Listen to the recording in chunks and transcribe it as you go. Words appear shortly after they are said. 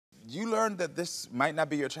you learn that this might not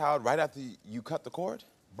be your child right after you cut the cord?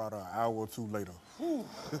 About an hour or two later.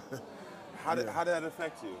 How did that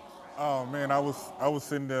affect you? Oh man, I was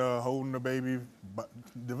sitting there holding the baby,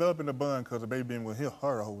 developing the bond because the baby been with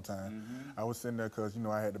her the whole time. I was sitting there because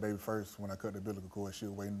I had the baby first when I cut the umbilical cord. She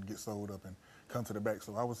was waiting to get sewed up and come to the back.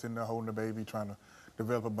 So I was sitting there holding the baby, trying to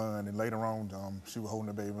develop a bond. And later on, she was holding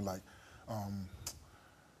the baby like,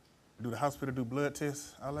 do the hospital do blood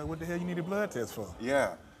tests? I was like, what the hell you need a blood test for?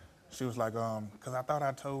 Yeah. She was like, because I thought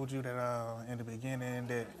I told you that in the beginning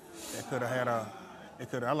that could have had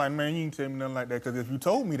I'm like, man, you ain't tell me nothing like that, because if you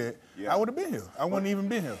told me that, I would have been here. I wouldn't even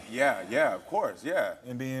been here. Yeah, of course, yeah.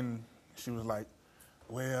 And then she was like,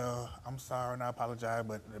 well, I'm sorry and I apologize,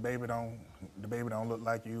 but the baby don't look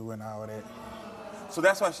like you and all that. So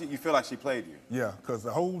that's why you feel like she played you? Yeah, because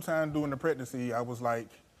the whole time during the pregnancy,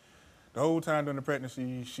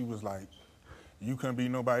 she was like, you couldn't be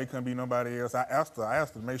nobody, it couldn't be nobody else. I asked her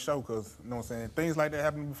to make sure, because, you know what I'm saying, things like that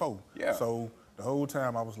happened before. Yeah. So the whole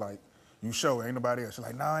time I was like, you sure ain't nobody else? She's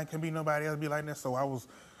like, no, it can't be nobody else be like that. So I was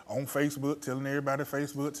on Facebook, telling everybody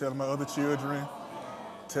Facebook, telling my other children,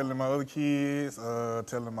 telling my other kids,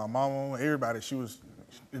 telling my mama, everybody. She was,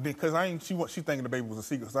 because she thinking the baby was a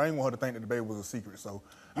secret, so I didn't want her to think that the baby was a secret. So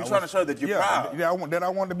you trying to show that you're proud? Yeah, I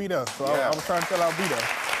wanted to be there. So I was trying to tell her I'll be there.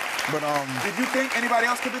 But did you think anybody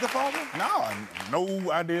else could be the father?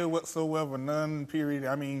 No idea whatsoever, none, period.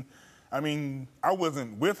 I mean, I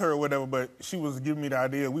wasn't with her or whatever, but she was giving me the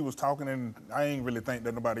idea. We was talking, and I ain't really think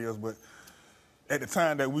that nobody else, but at the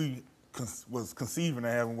time that we was conceiving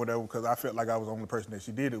and having whatever, because I felt like I was the only person that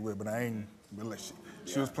she did it with, but I ain't, like,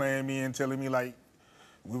 she was playing me and telling me, like,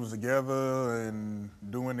 we was together and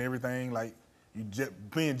doing everything, like,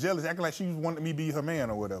 being jealous, acting like she wanted me to be her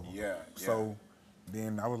man or whatever. Yeah. So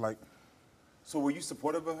then I was like. So were you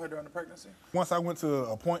supportive of her during the pregnancy? Once I went to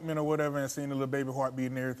an appointment or whatever and seen the little baby heartbeat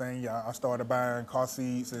and everything, I started buying car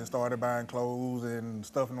seats and started buying clothes and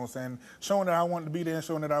stuff, you know what I'm saying? Showing that I wanted to be there and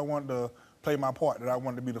showing that I wanted to play my part, that I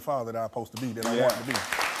wanted to be the father that I was supposed to be, that I wanted to be.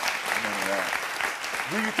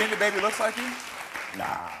 Do you think the baby looks like you?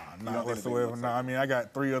 Nah, not whatsoever. Nah, I mean, I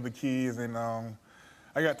got 3 other kids and the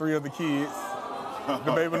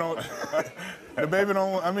baby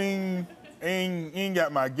don't, I mean, ain't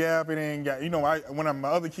got my gap, it ain't got, when my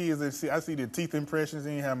other kids, I see the teeth impressions,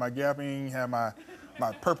 he ain't have my gap, he ain't have my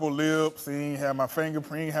purple lips, he ain't have my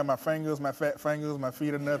fingerprint, he ain't have my fingers, my fat fingers, my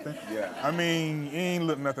feet or nothing. Yeah. I mean, he ain't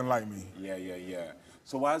look nothing like me. Yeah.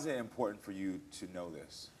 So why is it important for you to know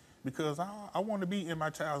this? Because I want to be in my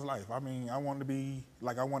child's life. I mean, I want to be,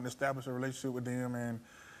 like, I want to establish a relationship with them, and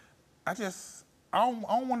I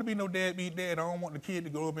don't want to be no deadbeat dad. I don't want the kid to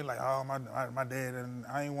grow up and like, oh, my dad, and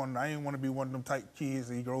I ain't want to be one of them type kids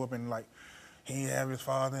that he grow up and like, he didn't have his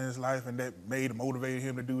father in his life and that motivated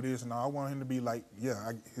him to do this. And I want him to be like,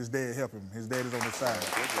 yeah, his dad helped him. His dad is on his side.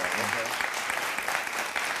 Good job. Okay.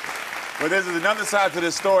 Well, there's another side to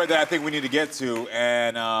this story that I think we need to get to,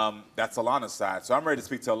 and that's Alanna's side. So I'm ready to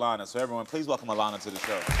speak to Alanna. So everyone, please welcome Alanna to the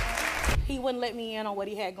show. He wouldn't let me in on what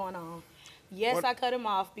he had going on. Yes, I cut him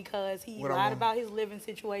off because he lied about his living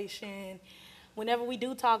situation. Whenever we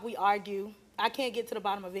do talk, we argue. I can't get to the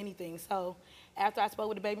bottom of anything. So after I spoke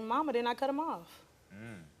with the baby mama, then I cut him off.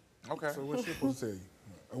 Okay. So what's she supposed to tell you?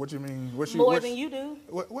 What you mean? More than you do.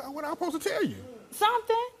 What am I supposed to tell you?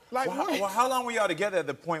 Something. Like what? Well, how long were y'all together at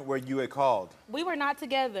the point where you had called? We were not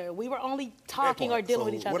together. We were only talking or dealing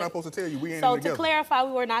with each other. What am I supposed to tell you? We ain't so together. To clarify,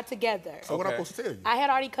 we were not together. So what am I supposed to tell you? I had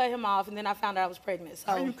already cut him off, and then I found out I was pregnant.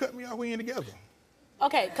 So. How you cut me off? We ain't together.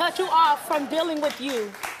 Okay, cut you off from dealing with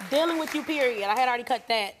you, period. I had already cut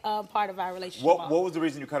that part of our relationship off. What was the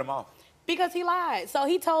reason you cut him off? Because he lied. So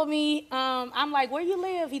he told me, I'm like, where you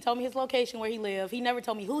live? He told me his location where he lived. He never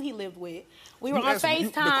told me who he lived with. We were on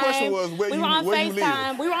FaceTime. The question was where you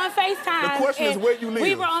live. We were on FaceTime. The question is where you live.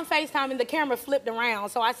 We were on FaceTime and the camera flipped around.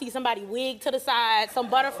 So I see somebody wig to the side, some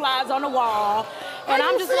butterflies on the wall. And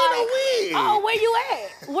I'm just like, oh, where you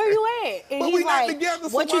at? Where you at? And but he's we like, not together.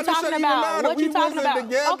 What you talking about? What you talking about?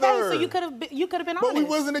 Together. Okay, so you could have been honest. But we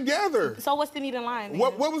wasn't together. So what's the need in lying?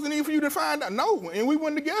 What was the need for you to find out? No, and we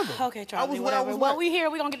wasn't together. Okay, Charlie, whatever. Well, we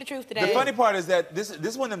here. We're going to get the truth today. The funny part is that this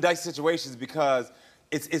is one of them dicey situations because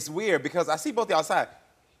it's weird because I see both y'all sides.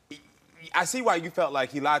 I see why you felt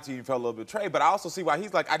like he lied to you and felt a little betrayed, but I also see why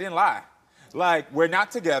he's like, I didn't lie. Like, we're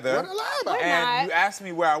not together. What did I lie about? And you asked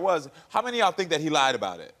me where I was. How many of y'all think that he lied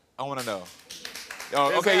about it? I want to know.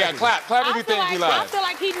 Oh, okay, yeah, clap. Clap if you think he lied. I feel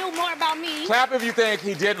like he knew more about me. Clap if you think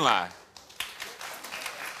he didn't lie.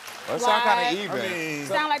 That sound kind of even. I mean,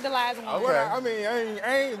 Sound like the lies one. Okay. I mean,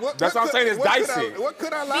 I ain't what. That's what I'm saying, it's dicey. What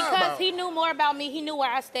could I lie Because about? he knew more about me. He knew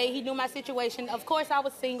where I stayed. He knew my situation. Of course, I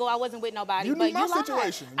was single. I wasn't with nobody. You but knew my lied.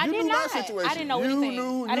 situation. I You did knew my not. situation. I didn't know You anything.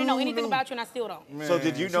 knew- I didn't know you anything knew. about you, and I still don't. Man, So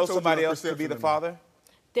did you she know told you somebody her else could be the perception father?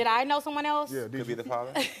 Did I know someone else? Yeah, Could be the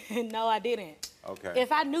father? No, I didn't. Okay.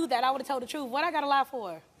 If I knew that, I would have told the truth. What I got to lie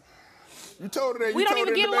for? You told her that. We you don't told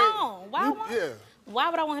even her get in the along. Why? Why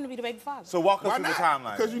would I want him to be the baby father? So walk us Why through the not?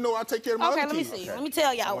 timeline. Because you know I take care of my Okay, other let me kids. see. Okay. Let me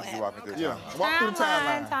tell y'all I what want you to walk me happened. through the Yeah, timeline. walk through the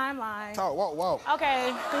timeline. Timeline. Talk, walk.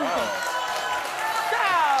 Okay.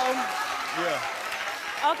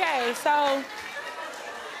 Yeah. Okay, so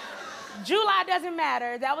July doesn't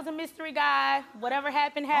matter. That was a mystery guy. Whatever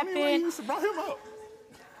happened, I mean, happened. you brought him up.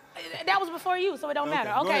 That was before you, so it don't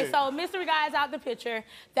matter. go Okay, ahead. so mystery guy is out the picture.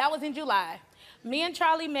 That was in July. Me and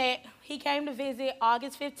Charlie met. He came to visit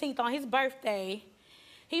August 15th on his birthday.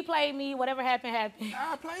 He played me. Whatever happened, happened.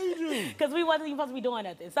 I played you. Because we wasn't even supposed to be doing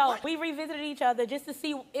nothing. So we revisited each other just to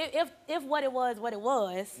see if what it was, what it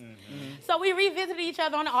was. Mm-hmm. So we revisited each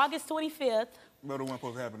other on August 25th. But it wasn't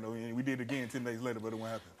supposed to happen, though. We did it again 10 days later, but it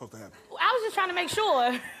wasn't supposed to happen. I was just trying to make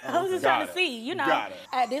sure. I was just trying to see, you know. Got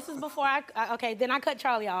it. This is before okay, then I cut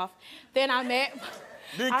Charlie off. Then I met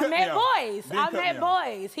Then I cut met me off. boys. Then I cut met me off.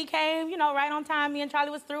 boys. He came, you know, right on time. Me and Charlie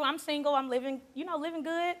was through. I'm single. I'm living, living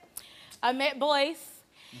good. I met boys.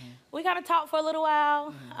 We kind of talked for a little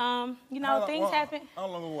while. You know, things happen. How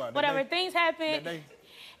long ago? Whatever, things happen. That day?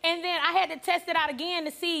 And then I had to test it out again to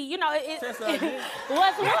see, you know, Test it out again?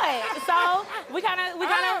 what's what. So we kind of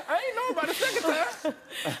I ain't know about the second time.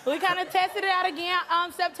 we kind of tested it out again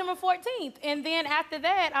September 14th. And then after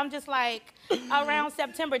that, I'm just like, around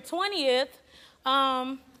September 20th,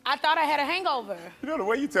 I thought I had a hangover. You know, the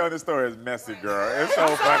way you tell this story is messy, girl. It's so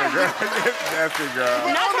funny, girl. It's messy, girl.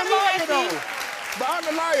 Not I'm to the be liar, messy. though. But I'm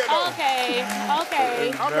the liar, though.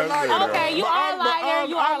 Okay. I'm the liar, though. Okay, you But are a liar.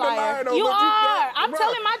 You are a liar. You are. I'm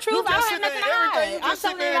telling my truth. I don't have nothing to hide. I'm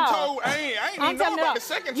telling you no. I ain't I'm even know telling about you. the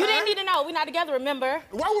second time. You didn't need to know. We're not together, remember?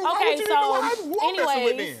 Why would Okay, you so know how you want messing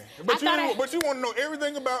with anyways, then? But I you want to know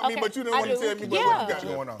everything about me, Okay, but you didn't I want to do. tell me what you got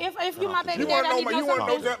going on. If you my baby You dad, I want need to to know know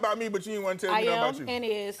something. that about me, but you didn't want to tell I me nothing am, about you. and it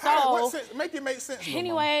is. How- So, make it make sense. Lil' mama.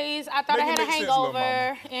 anyways, I thought I Make had it a make sense, Lil'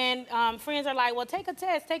 hangover, and friends are like, well, take a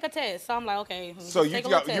test. So I'm like, okay. So take a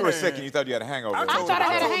little you were test. sick and you thought you had a hangover. I I told thought her-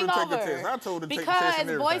 I had a I told her to take a hangover. test. I told her to take a Because test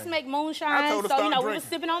and boys everything. make I moonshine, told her so stop we was drinking.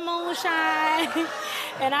 sipping on moonshine,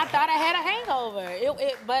 and I thought I had a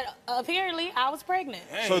hangover. But apparently I was pregnant.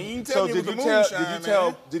 So, you didn't so tell me it did was you the moonshine,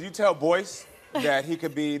 man. did you tell Boyce that he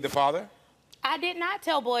could be the father? I did not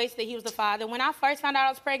tell Boyce that he was the father. When I first found out I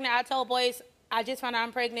was pregnant, I told Boyce, I just found out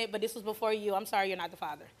I'm pregnant, but this was before you. I'm sorry you're not the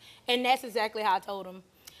father. And that's exactly how I told him.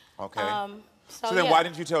 Okay. So then yeah. why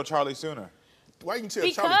didn't you tell Charlie sooner? Why you can tell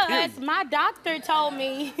Charlie, Because period? my doctor told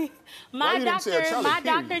me, Why you didn't tell Charlie, my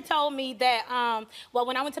period? doctor told me that, well,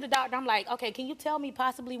 when I went to the doctor, I'm like, okay, can you tell me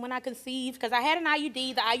possibly when I conceived? Because I had an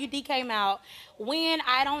IUD. The IUD came out. When?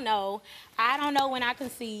 I don't know. I don't know when I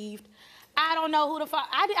conceived. I don't know who the father.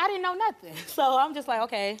 I didn't know nothing. So I'm just like,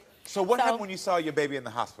 okay. So what happened when you saw your baby in the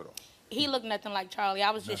hospital? He looked nothing like Charlie. I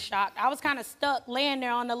was just shocked. I was kind of stuck laying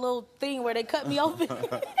there on the little thing where they cut me open.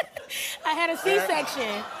 I had a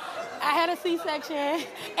C-section.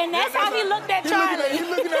 And that's how he looked at Charlie. He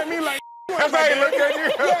looking at me like, That's how he looked at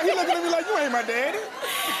you. yeah, he looking at me like, you ain't my daddy.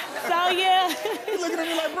 So, yeah. He looking at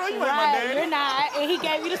me like, bro, you ain't my Right, daddy. you're not. And he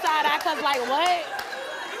gave me the side eye because, like, what?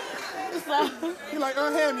 So, He like,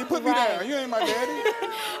 unhand me, put me Right. down. You ain't my daddy.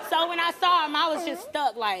 so when I saw him, I was just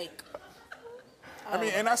stuck, like, I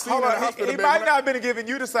mean, and I seen Hold him in the on, hospital. he baby, might when not have been giving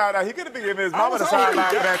you the side eye. He could have been giving his I mama was the side holding eye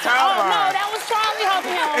him. for that oh, no, timeline. that was Charlie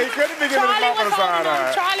holding him. He couldn't be giving his mama the side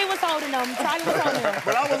eye. Charlie was holding him.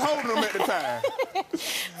 But I was holding him at the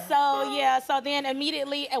time. So, yeah, so then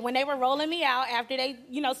immediately, and when they were rolling me out, after they,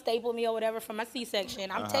 stapled me or whatever from my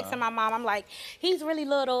C-section, I'm texting my mom. I'm like, he's really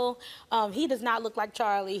little. He does not look like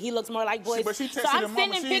Charlie. He looks more like Boyce. But she texted So I'm him,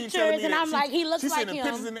 mama, sending she ain't telling pictures, me and that. I'm like, he looks She like sending him.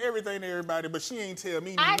 pictures and everything to everybody, but she ain't tell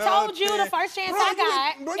me I nothing. told you the first chance I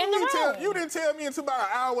got Bro, in the room. You didn't tell me until about an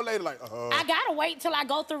hour later, like, I gotta wait till I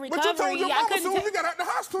go through recovery. But you told your I mama couldn't soon as t- you got out the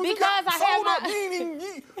hospital. Because you got I had sold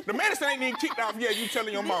my- up. The medicine ain't even kicked off yet. You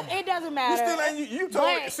telling your mama. It doesn't You matter. still ain't. You told.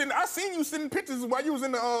 But I seen you sending pictures while you was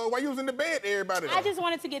in the bed to everybody. I just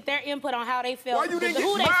wanted to get their input on how they felt. Why you didn't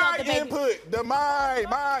who get they felt my the baby. input?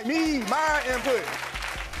 My input.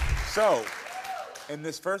 So, in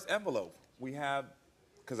this first envelope, we have,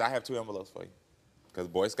 because I have two envelopes for you, because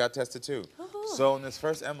Boyce got tested too. Ooh. So in this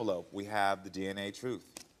first envelope, we have the DNA truth.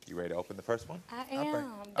 You ready to open the first one? I am. Go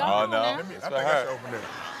Oh, on no. now. I think It's for I her. should open that.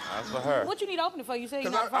 That's for her. What you need to open it for? You say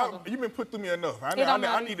you're not a father. You've been put through me enough. I It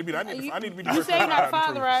need to be. I need to be the You first say you're one not a to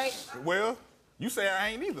hide the father, truth. right? Well, you say I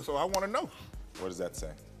ain't either, so I want to know. What does that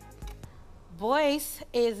say? Boyce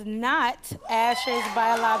is not Asher's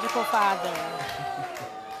biological father.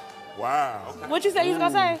 Wow. What you say you was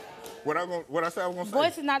gonna say? What I said I was gonna say?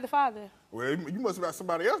 Boyce is not the father. Well, you must have got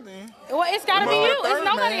somebody else then. Well, it's gotta be you. It's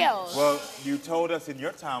nobody else. Well, you told us in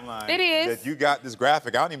your timeline It is. that you got this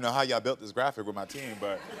graphic. I don't even know how y'all built this graphic with my team,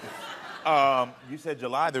 but you said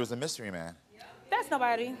July there was a mystery man. That's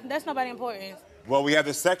nobody. That's nobody important. Well, we have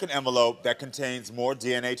the second envelope that contains more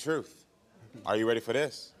DNA truth. Are you ready for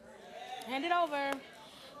this? Hand it over.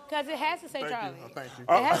 Because it has to say Charlie. Thank you.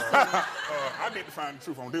 It has to. I need to find the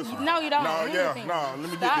truth on this one. No, you don't. No, Anything. let me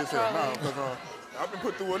Stop get this here. No, trolling. because I've been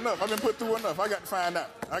put through enough. I got to find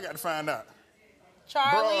out.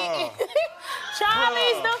 Charlie. Bruh.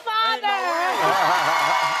 Charlie's the father.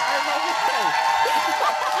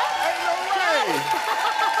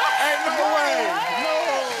 Ain't no way. No.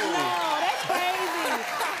 No, that's crazy.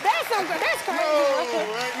 That's crazy.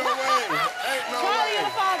 Ain't no way. Charlie is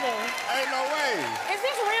the father. Ain't no way. Is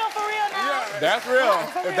this real for real now? Yeah. That's real,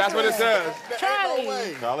 if that's what it says. Charlie. Ain't no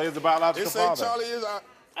way. Charlie is the biological It say father. Charlie is a...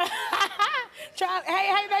 Charlie,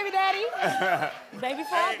 hey, baby daddy. Baby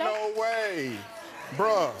father. Ain't no way.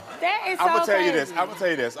 Bruh. That is so I'm gonna tell you crazy. this. I'm gonna tell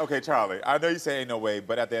you this. Okay, Charlie. I know you say ain't no way,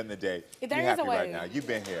 but at the end of the day, If there you're is a happy right way. now. You've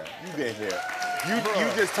been here. You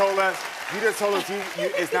just told us.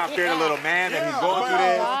 It's not fair to little man that he's going through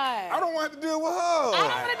this. I don't want to deal with her. I don't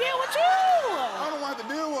want to deal with you. I don't want to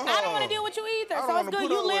deal with her. I don't want to deal with you either. I don't So it's wanna good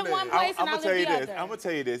put you up live with one it. place I'm and I gonna tell you live the this. other. I'm gonna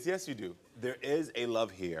tell you this. Yes, you do. There is a love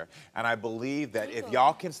here, and I believe that if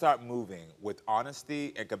y'all can start moving with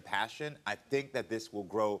honesty and compassion, I think that this will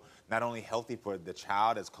grow not only healthy for the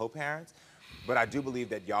child as co-parents, but I do believe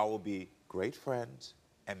that y'all will be great friends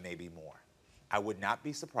and maybe more. I would not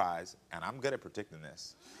be surprised, and I'm good at predicting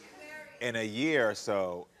this, in a year or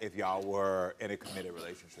so if y'all were in a committed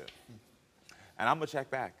relationship. And I'm gonna check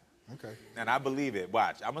back. Okay. And I believe it.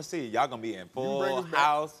 Watch. I'm going to see. Y'all going to be in bring full us back.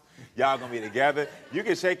 house. Y'all going to be together. You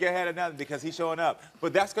can shake your head at nothing because he's showing up.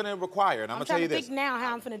 But that's going to require, and I'm going to tell you trying this. to think now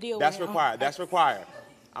how I'm going to deal That's with him. required. That's required.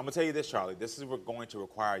 I'm going to tell you this, Charlie. This is going to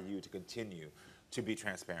require you to continue to be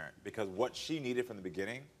transparent because what she needed from the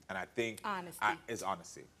beginning, and I think is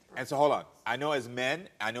honesty. And so hold on. I know as men,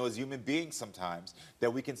 I know as human beings sometimes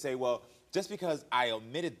that we can say, well, just because I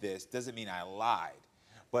omitted this doesn't mean I lied.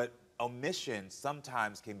 But omission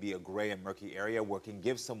sometimes can be a gray and murky area where it can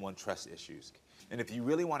give someone trust issues. And if you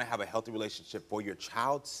really want to have a healthy relationship for your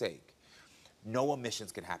child's sake, no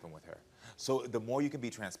omissions can happen with her. So the more you can be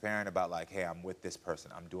transparent about like, hey, I'm with this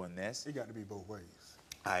person, I'm doing this. It got to be both ways.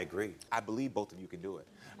 I agree. I believe both of you can do it.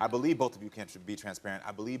 I believe both of you can be transparent.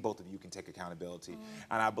 I believe both of you can take accountability.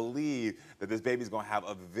 And I believe that this baby's going to have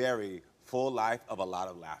a very full life of a lot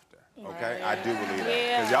of laughter. Okay? I do believe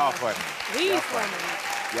that. Because y'all funny. He's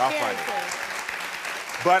funny. Y'all funny.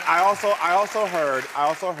 But I also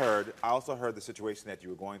heard the situation that you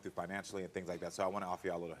were going through financially and things like that. So I want to offer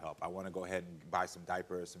y'all a little help. I want to go ahead and buy some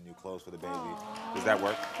diapers, some new clothes for the baby. Does that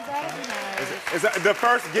work? That'd be nice. It's the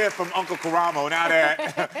first gift from Uncle Karamo. Now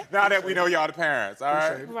that we know y'all the parents, all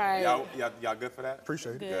right? Right. Y'all good for that?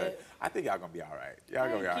 Appreciate it. Good. I think y'all gonna be all right. Y'all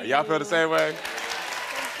gonna be all right. Y'all feel the same way?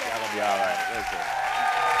 Y'all gonna be all right. Listen.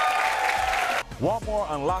 Want more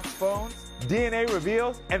unlocked phones, DNA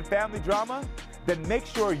reveals, and family drama? Then make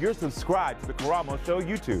sure you're subscribed to the Karamo Show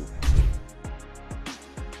YouTube.